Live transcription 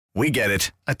We get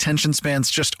it. Attention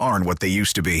spans just aren't what they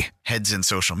used to be. Heads in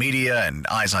social media and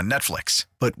eyes on Netflix.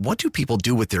 But what do people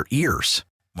do with their ears?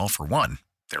 Well, for one,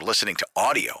 they're listening to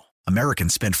audio.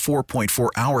 Americans spend 4.4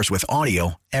 hours with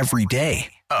audio every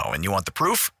day. Oh, and you want the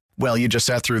proof? Well, you just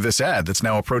sat through this ad that's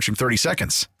now approaching 30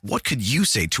 seconds. What could you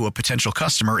say to a potential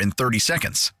customer in 30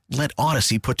 seconds? Let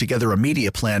Odyssey put together a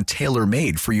media plan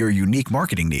tailor-made for your unique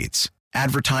marketing needs.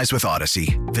 Advertise with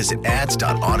Odyssey. Visit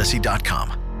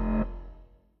ads.odyssey.com.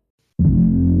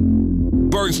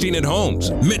 Bernstein and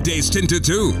Holmes, middays 10 to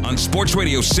 2 on Sports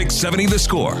Radio 670 The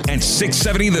Score and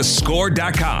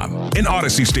 670thescore.com, an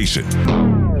Odyssey station.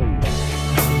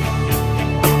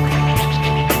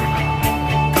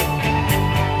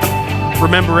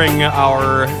 Remembering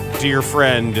our dear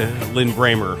friend Lynn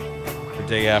Bramer the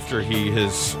day after he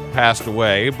has passed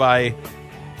away by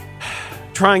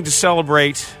trying to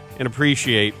celebrate and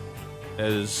appreciate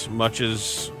as much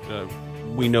as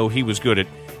we know he was good at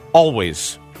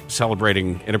always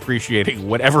celebrating and appreciating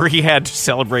whatever he had to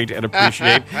celebrate and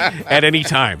appreciate at any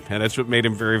time. And that's what made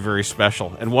him very, very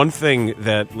special. And one thing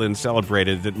that Lynn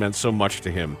celebrated that meant so much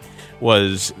to him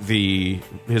was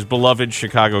his beloved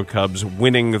Chicago Cubs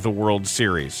winning the World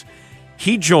Series.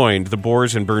 He joined the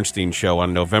Boers and Bernstein show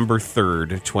on November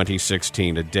 3rd,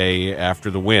 2016, a day after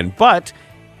the win. But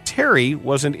Terry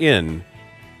wasn't in.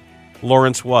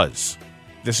 Lawrence was.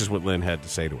 This is what Lynn had to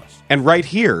say to us. And right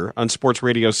here on Sports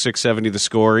Radio 670 The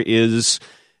Score is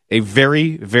a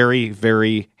very, very,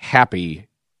 very happy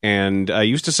and I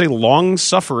used to say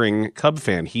long-suffering Cub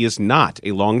fan. He is not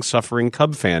a long-suffering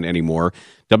Cub fan anymore.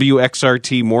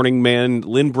 WXRT morning man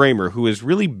Lynn Bramer, who has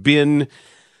really been...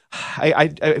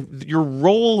 your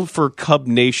role for Cub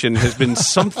Nation has been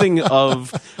something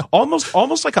of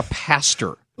almost like a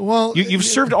pastor. Well, you've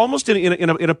served almost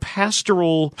in a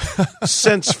pastoral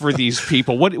sense for these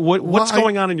people. What's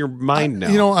going on in your mind now?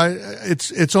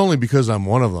 It's only because I'm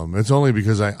one of them. It's only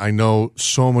because I know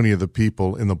so many of the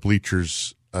people in the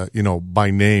bleachers,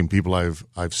 by name, people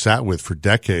I've sat with for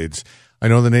decades. I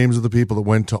know the names of the people that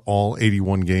went to all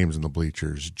 81 games in the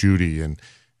bleachers, Judy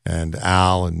and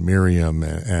Al and Miriam,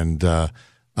 and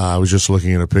I was just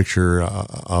looking at a picture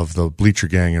of the bleacher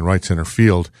gang in right center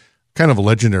field. Kind of a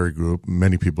legendary group.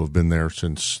 Many people have been there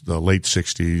since the late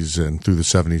 60s and through the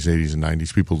 70s, 80s, and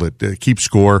 90s. People that keep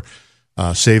score,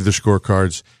 save their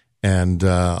scorecards, and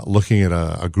looking at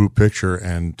a group picture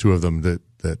and two of them that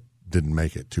didn't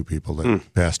make it, two people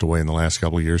that passed away in the last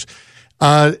couple of years.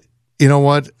 You know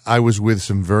what? I was with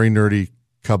some very nerdy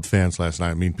Cub fans last night.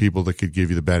 I mean, people that could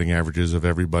give you the batting averages of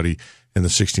everybody in the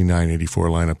 69-84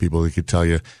 lineup, people that could tell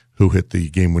you who hit the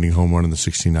game-winning home run in the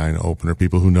 69 opener,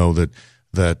 people who know that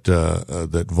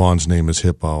Vaughn's name is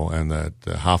Hippo and that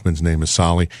Hoffman's name is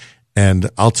Solly. And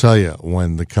I'll tell you,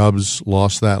 when the Cubs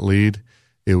lost that lead,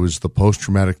 it was the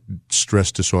post-traumatic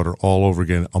stress disorder all over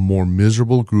again, a more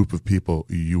miserable group of people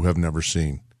you have never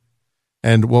seen.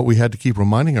 And what we had to keep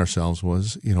reminding ourselves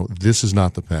was, this is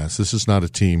not the past. This is not a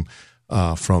team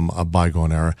from a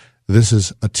bygone era. This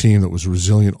is a team that was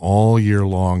resilient all year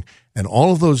long. And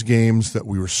all of those games that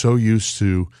we were so used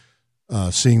to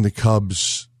seeing the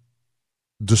Cubs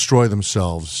destroy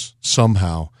themselves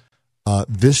somehow,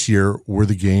 this year were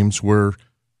the games where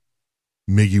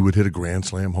Miggy would hit a grand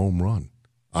slam home run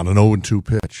on an 0-2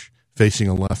 pitch facing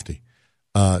a lefty.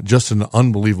 Just an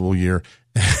unbelievable year.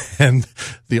 And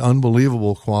the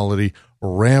unbelievable quality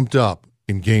ramped up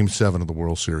in Game 7 of the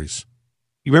World Series.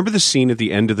 You remember the scene at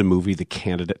the end of the movie, The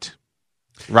Candidate?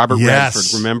 Robert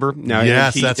Redford, remember? Now,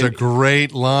 yes, that's a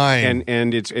great line.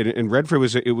 And Redford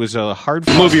was a hard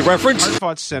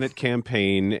fought Senate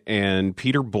campaign, and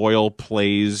Peter Boyle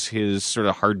plays his sort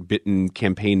of hard-bitten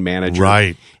campaign manager.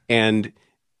 Right. And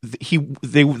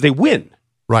they win.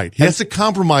 Right. He has to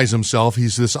compromise himself.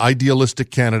 He's this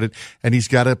idealistic candidate, and he's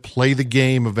got to play the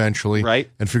game eventually, right,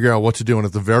 and figure out what to do. And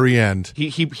at the very end,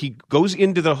 he goes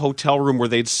into the hotel room where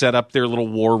they'd set up their little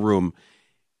war room,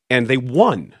 and they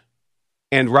won.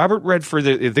 And Robert Redford,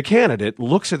 the candidate,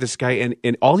 looks at this guy,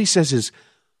 and all he says is,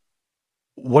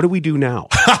 "What do we do now?"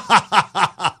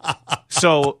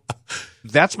 So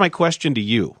that's my question to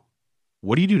you.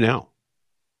 What do you do now?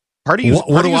 What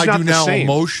do I do now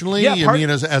emotionally? Yeah, you mean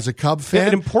as a Cub fan?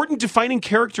 An important defining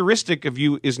characteristic of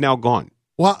you is now gone.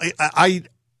 Well,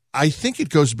 I think it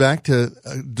goes back to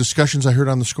discussions I heard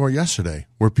on the Score yesterday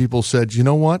where people said, you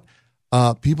know what?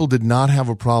 People did not have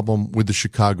a problem with the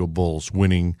Chicago Bulls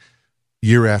winning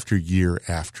year after year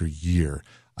after year.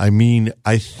 I mean,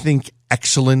 I think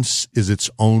excellence is its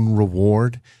own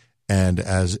reward. And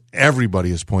as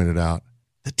everybody has pointed out,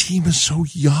 the team is so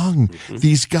young. Mm-hmm.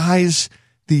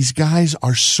 These guys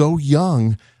are so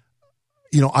young.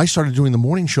 I started doing the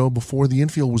morning show before the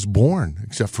infield was born,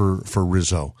 except for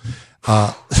Rizzo.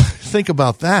 Think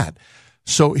about that.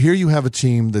 So here you have a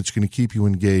team that's going to keep you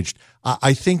engaged.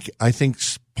 I think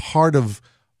part of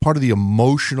the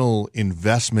emotional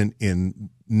investment in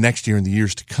next year and the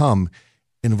years to come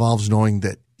involves knowing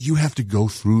that you have to go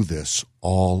through this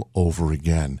all over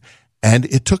again. And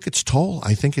it took its toll.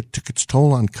 I think it took its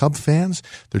toll on Cub fans.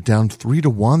 They're down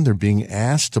 3-1. They're being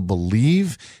asked to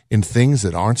believe in things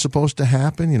that aren't supposed to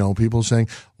happen. People saying,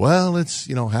 well, it's,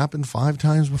 happened 5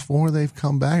 times before they've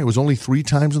come back. It was only 3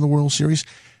 times in the World Series.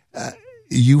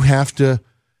 You have to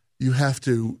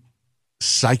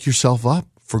psych yourself up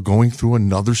for going through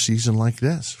another season like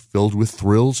this, filled with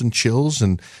thrills and chills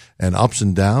and ups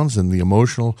and downs and the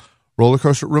emotional roller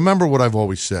coaster. Remember what I've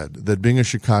always said, that being a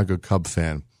Chicago Cub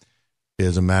fan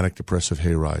is a manic depressive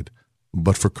hayride.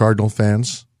 But for Cardinal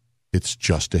fans, it's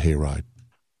just a hayride.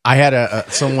 I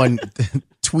had someone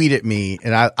tweet at me,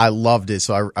 and I loved it,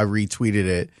 so I retweeted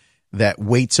it, that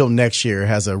wait till next year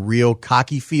has a real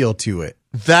cocky feel to it.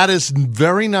 That is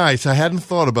very nice. I hadn't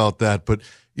thought about that, but,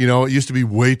 it used to be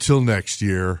wait till next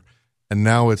year, and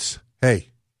now it's, hey,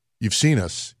 you've seen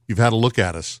us. You've had a look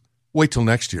at us. Wait till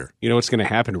next year. You know what's going to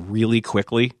happen really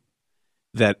quickly?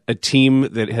 That a team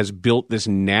that has built this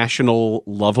national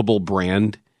lovable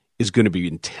brand is going to be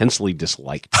intensely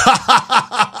disliked.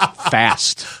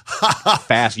 Fast.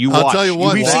 You watch. I'll tell you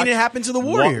what. We've seen it happen to the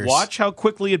Warriors. Watch how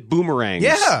quickly it boomerangs.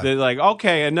 Yeah. They're like,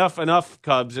 okay, enough,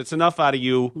 Cubs. It's enough out of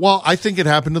you. Well, I think it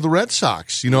happened to the Red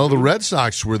Sox. The Red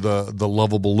Sox were the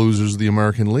lovable losers of the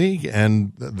American League,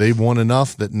 and they've won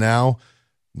enough that now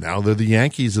they're the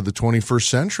Yankees of the 21st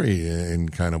century in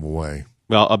kind of a way.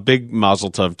 Well, a big mazel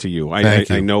tov to you. Thank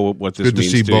you. I know what this Good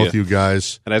means to see to both you. you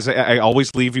guys. And as I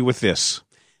always leave you with this,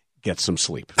 get some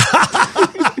sleep.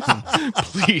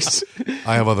 Please.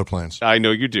 I have other plans. I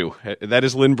know you do. That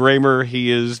is Lynn Bramer. He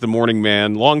is the morning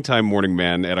man, longtime morning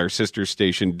man at our sister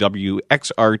station,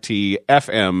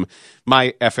 WXRT-FM,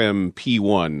 my FM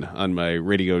P1 on my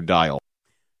radio dial.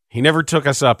 He never took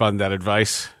us up on that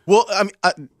advice. Well, I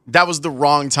mean, that was the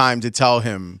wrong time to tell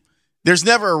him. There's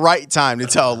never a right time to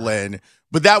tell Lynn,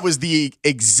 but that was the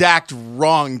exact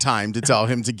wrong time to tell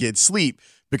him to get sleep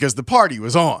because the party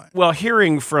was on. Well,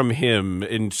 hearing from him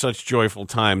in such joyful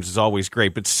times is always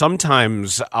great, but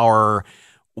sometimes our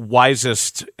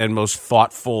wisest and most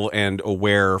thoughtful and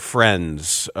aware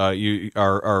friends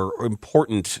are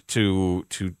important to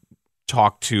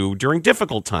talk to during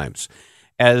difficult times,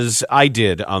 as I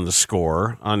did on The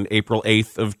Score on April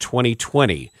 8th of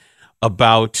 2020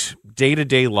 about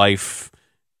day-to-day life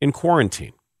in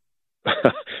quarantine.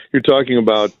 You're talking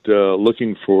about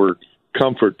looking for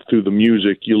comfort through the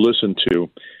music you listen to.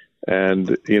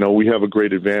 And, we have a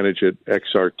great advantage at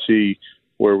XRT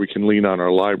where we can lean on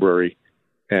our library.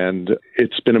 And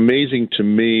it's been amazing to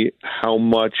me how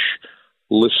much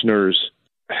listeners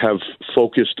have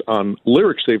focused on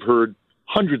lyrics they've heard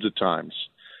hundreds of times.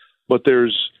 But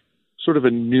there's sort of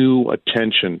a new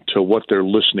attention to what they're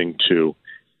listening to.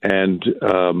 And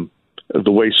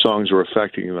the way songs are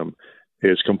affecting them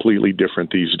is completely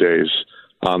different these days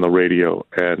on the radio,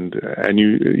 and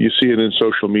you see it in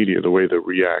social media, the way they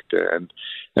react, and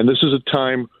this is a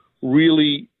time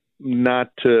really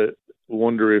not to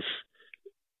wonder if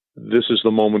this is the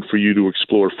moment for you to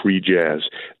explore free jazz.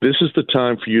 This is the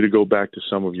time for you to go back to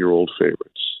some of your old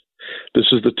favorites.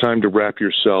 This is the time to wrap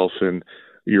yourself in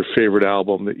your favorite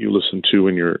album that you listen to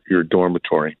in your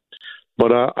dormitory.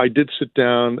 But I did sit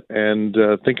down and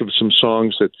think of some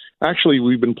songs that actually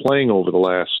we've been playing over the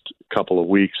last couple of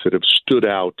weeks that have stood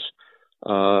out,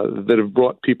 that have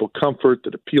brought people comfort,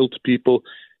 that appeal to people.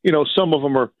 Some of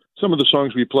the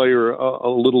songs we play are a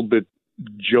little bit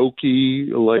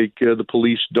jokey, like The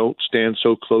Police, Don't Stand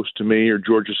So Close to Me, or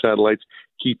Georgia Satellites,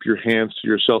 Keep Your Hands to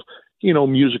Yourself,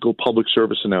 musical public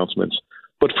service announcements.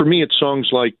 But for me, it's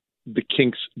songs like The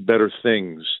Kinks' Better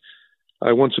Things.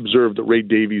 I once observed that Ray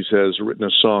Davies has written a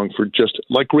song for just,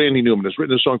 like Randy Newman, has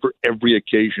written a song for every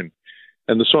occasion.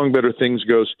 And the song Better Things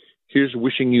goes, here's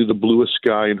wishing you the bluest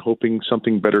sky and hoping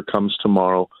something better comes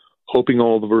tomorrow, hoping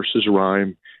all the verses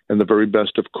rhyme and the very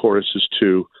best of choruses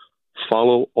too.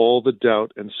 Follow all the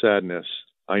doubt and sadness.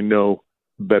 I know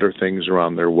better things are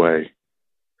on their way.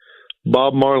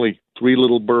 Bob Marley, Three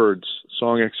Little Birds,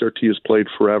 song XRT has played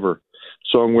forever.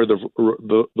 Song where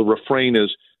the refrain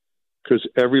is, because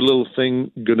every little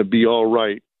thing going to be all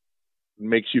right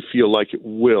makes you feel like it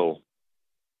will.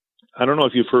 I don't know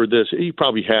if you've heard this. You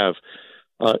probably have.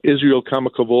 Israel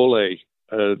Kamakavolé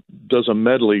does a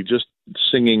medley just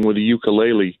singing with a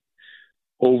ukulele,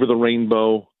 Over the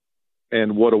Rainbow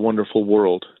and What a Wonderful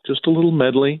World. Just a little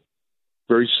medley,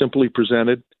 very simply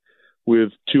presented.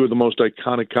 with two of the most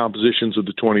iconic compositions of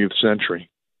the 20th century.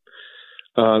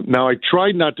 Now, I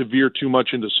tried not to veer too much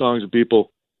into songs that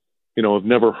people, have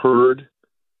never heard,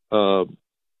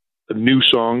 new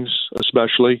songs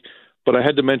especially, but I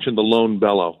had to mention the Lone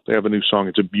Bellow. They have a new song.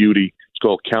 It's a beauty. It's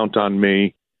called Count on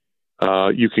Me.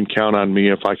 You can count on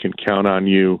me if I can count on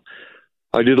you.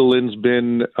 I did a Lynn's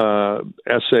Bin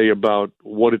essay about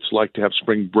what it's like to have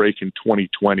spring break in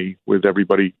 2020 with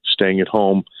everybody staying at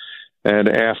home. And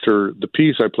after the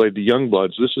piece, I played the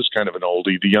Youngbloods. This is kind of an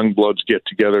oldie. The Youngbloods get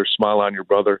together, smile on your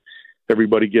brother.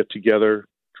 Everybody get together,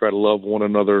 try to love one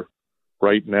another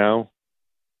right now.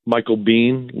 Michael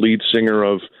Bean, late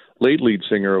lead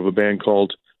singer of a band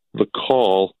called The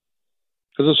Call,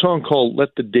 has a song called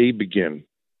Let the Day Begin,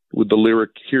 with the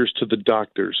lyric, here's to the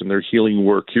doctors and their healing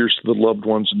work. Here's to the loved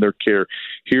ones and their care.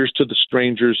 Here's to the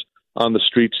strangers on the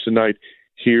streets tonight.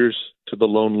 Here's to the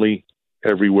lonely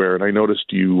everywhere. And I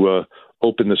noticed you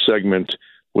opened the segment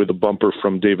with a bumper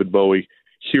from David Bowie,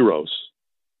 Heroes.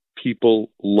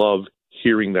 People love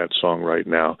hearing that song right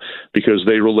now because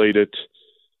they relate it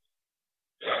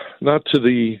not to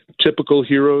the typical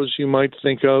heroes you might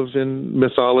think of in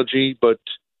mythology, but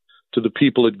to the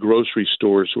people at grocery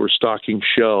stores who are stocking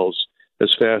shelves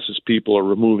as fast as people are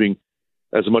removing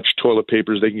as much toilet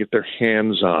paper as they can get their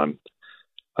hands on.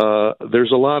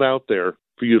 There's a lot out there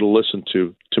for you to listen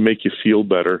to make you feel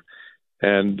better.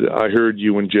 And I heard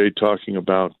you and Jay talking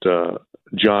about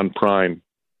John Prine,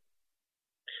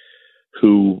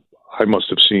 who I must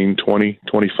have seen 20,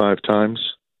 25 times.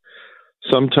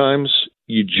 Sometimes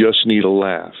you just need a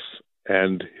laugh,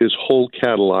 and his whole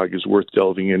catalog is worth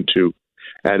delving into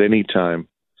at any time.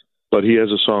 But he has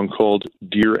a song called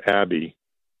Dear Abby,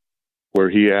 where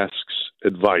he asks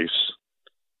advice.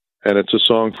 And it's a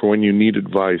song for when you need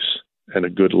advice and a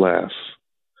good laugh.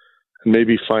 And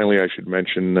maybe finally I should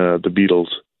mention the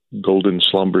Beatles' Golden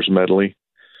Slumbers medley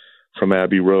from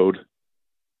Abbey Road.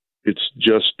 It's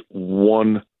just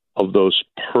one of those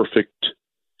perfect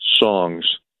songs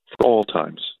for all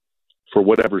times, for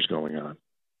whatever's going on.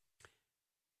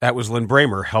 That was Lynn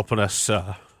Bramer helping us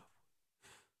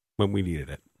when we needed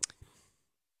it.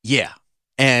 Yeah.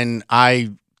 And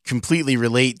I completely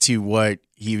relate to what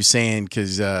he was saying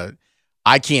because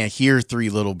I can't hear Three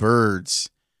Little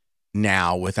Birds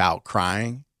now without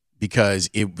crying because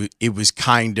it was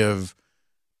kind of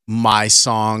my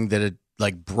song that had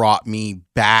like brought me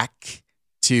back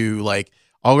to like,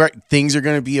 all right, things are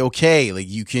going to be okay. Like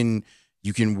you can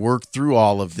work through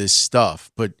all of this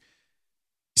stuff. But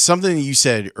something that you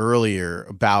said earlier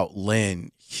about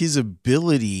Lynn, his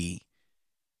ability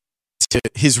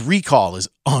his recall is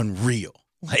unreal.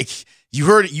 Like you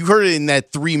heard it in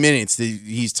that 3 minutes that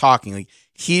he's talking. Like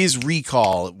his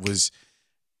recall was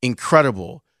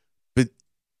incredible, but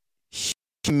he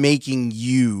making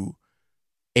you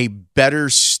a better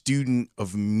student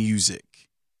of music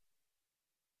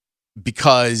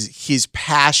because his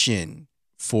passion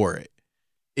for it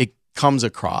comes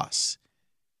across.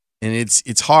 And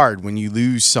it's hard when you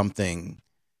lose something.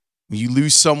 When you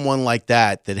lose someone like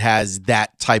that has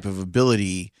that type of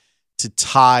ability to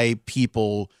tie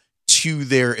people to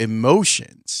their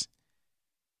emotions.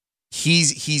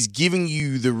 He's giving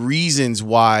you the reasons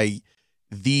why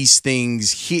these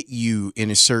things hit you in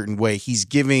a certain way. He's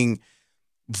giving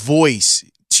voice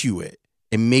to it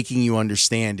and making you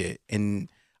understand it. And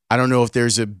I don't know if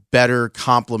there's a better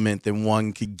compliment than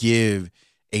one could give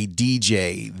a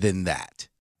DJ than that.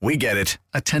 We get it.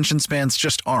 Attention spans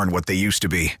just aren't what they used to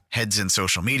be. Heads in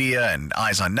social media and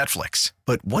eyes on Netflix.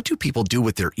 But what do people do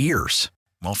with their ears?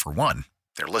 Well, for one,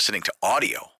 they're listening to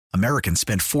audio. Americans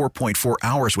spend 4.4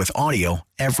 hours with audio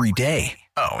every day.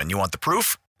 Oh, and you want the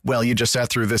proof? Well, you just sat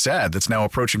through this ad that's now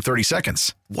approaching 30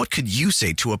 seconds. What could you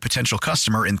say to a potential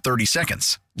customer in 30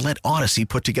 seconds? Let Odyssey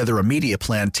put together a media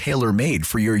plan tailor-made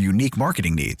for your unique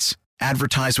marketing needs.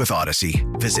 Advertise with Odyssey.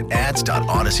 Visit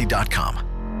ads.odyssey.com.